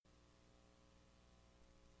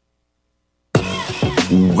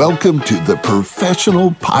Welcome to the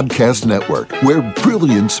Professional Podcast Network, where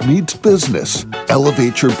brilliance meets business.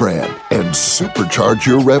 Elevate your brand and supercharge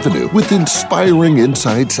your revenue with inspiring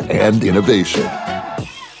insights and innovation.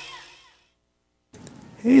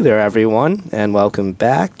 Hey there, everyone, and welcome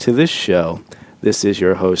back to the show. This is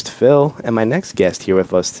your host, Phil, and my next guest here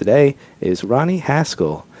with us today is Roni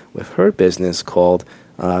Haskell with her business called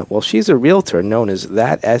she's a realtor known as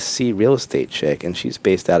That SC Real Estate Chick, and she's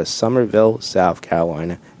based out of Summerville, South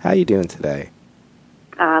Carolina. How are you doing today?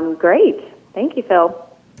 I'm great. Thank you, Phil.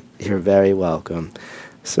 You're very welcome.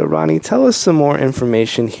 So, Roni, tell us some more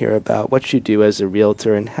information here about what you do as a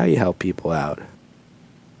realtor and how you help people out.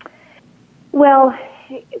 Well,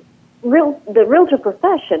 the realtor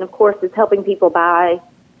profession, of course, is helping people buy,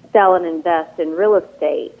 sell, and invest in real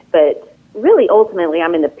estate. But really, ultimately,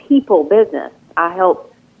 I'm in the people business. I help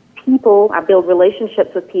people, I build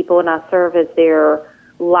relationships with people, and I serve as their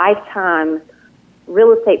lifetime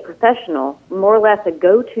real estate professional, more or less a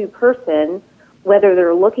go-to person, whether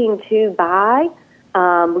they're looking to buy.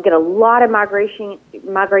 We get a lot of migration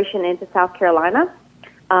into South Carolina.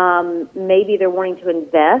 Maybe they're wanting to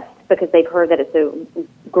invest because they've heard that it's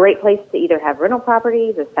a great place to either have rental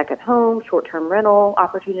properties, a second home, short-term rental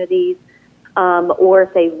opportunities, or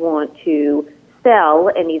if they want to sell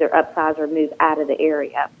and either upsize or move out of the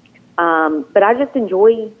area. But I just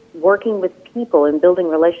enjoy working with people and building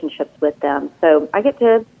relationships with them. So I get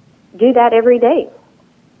to do that every day.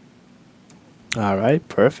 All right,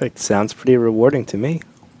 perfect. Sounds pretty rewarding to me.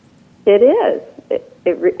 It is.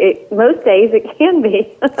 Most days it can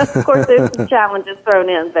be. Of course, there's some challenges thrown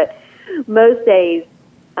in, but most days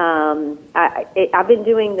I've been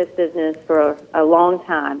doing this business for a long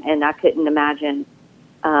time, and I couldn't imagine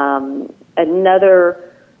another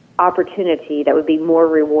opportunity that would be more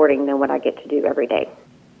rewarding than what I get to do every day.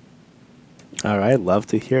 All right, love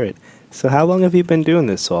to hear it. So how long have you been doing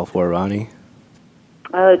this all for, Roni?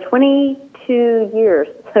 22 years.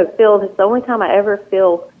 So, Phil, it's the only time I ever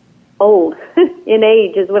feel old in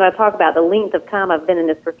age is when I talk about the length of time I've been in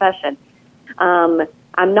this profession. I'm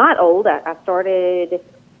not old. I started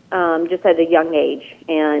just at a young age.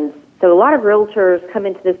 And so a lot of realtors come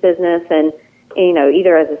into this business and,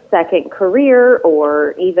 either as a second career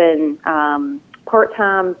or even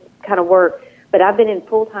part-time kind of work. But I've been in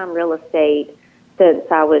full-time real estate since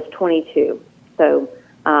I was 22. So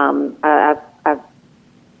I've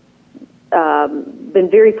been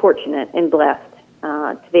very fortunate and blessed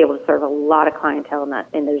to be able to serve a lot of clientele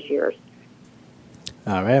in those years.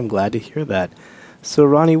 All right, I'm glad to hear that. So,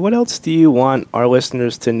 Roni, what else do you want our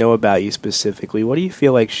listeners to know about you specifically? What do you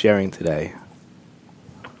feel like sharing today?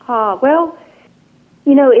 Well,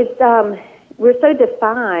 it's we're so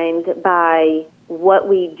defined by what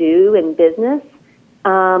we do in business.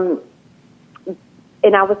 And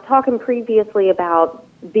I was talking previously about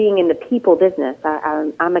being in the people business.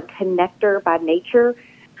 I'm a connector by nature.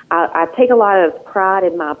 I take a lot of pride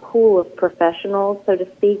in my pool of professionals, so to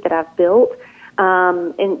speak, that I've built.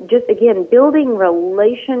 And just, again, building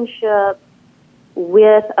relationships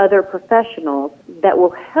with other professionals that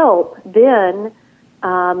will help then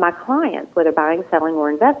my clients, whether buying, selling, or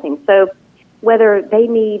investing. So whether they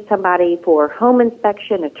need somebody for home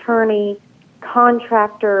inspection, attorney,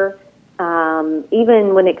 contractor,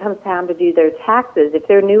 even when it comes time to do their taxes, if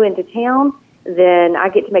they're new into town, then I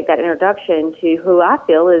get to make that introduction to who I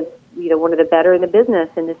feel is, one of the better in the business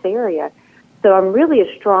in this area. So I'm really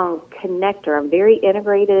a strong connector. I'm very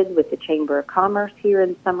integrated with the Chamber of Commerce here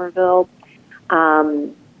in Summerville.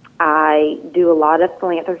 I do a lot of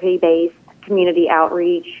philanthropy-based community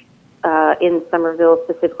outreach in Summerville,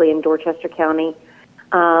 specifically in Dorchester County,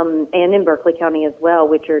 and in Berkeley County as well,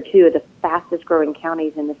 which are two of the fastest-growing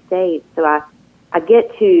counties in the state. So I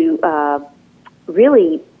get to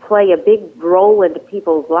really play a big role into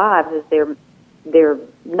people's lives as they're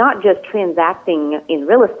not just transacting in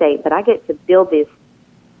real estate, but I get to build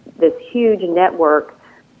this huge network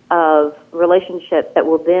of relationships that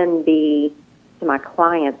will then be to my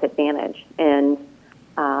clients' advantage. And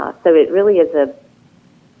so it really is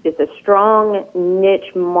a strong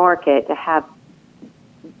niche market to have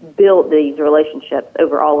built these relationships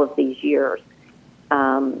over all of these years.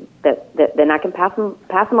 That then I can pass them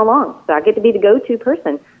along. So I get to be the go-to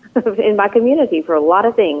person in my community for a lot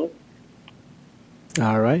of things.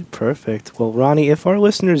 All right, perfect. Well, Roni, if our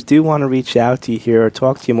listeners do want to reach out to you here or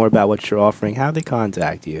talk to you more about what you're offering, how do they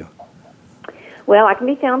contact you? Well, I can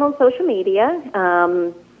be found on social media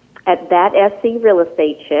at That SC Real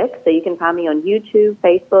Estate Chick. So you can find me on YouTube,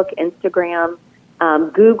 Facebook, Instagram,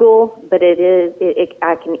 Google. But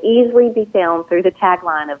I can easily be found through the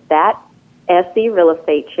tagline of That SC Real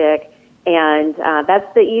Estate Chick. And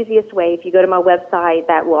that's the easiest way. If you go to my website,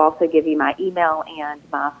 that will also give you my email and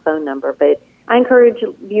my phone number. But I encourage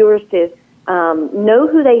viewers to know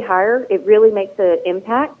who they hire. It really makes an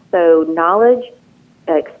impact. So knowledge,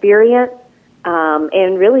 experience,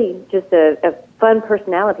 and really just a fun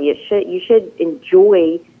personality. You should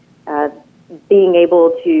enjoy being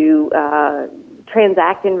able to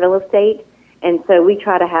transact in real estate. And so we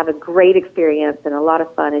try to have a great experience and a lot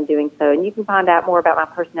of fun in doing so. And you can find out more about my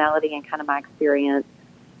personality and kind of my experience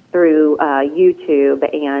through YouTube,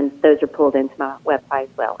 and those are pulled into my website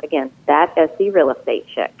as well. Again, That SC Real Estate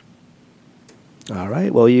Chick. All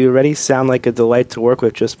right. Well, you already sound like a delight to work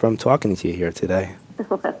with just from talking to you here today.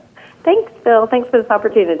 Thanks, Phil. Thanks for this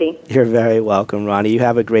opportunity. You're very welcome, Roni. You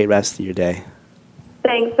have a great rest of your day.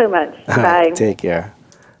 Thanks so much. Bye. Take care.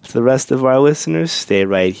 To the rest of our listeners, stay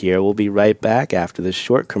right here. We'll be right back after this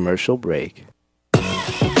short commercial break.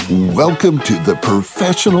 Welcome to the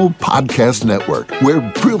Professional Podcast Network, where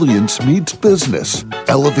brilliance meets business.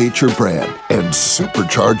 Elevate your brand and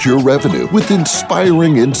supercharge your revenue with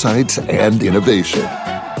inspiring insights and innovation.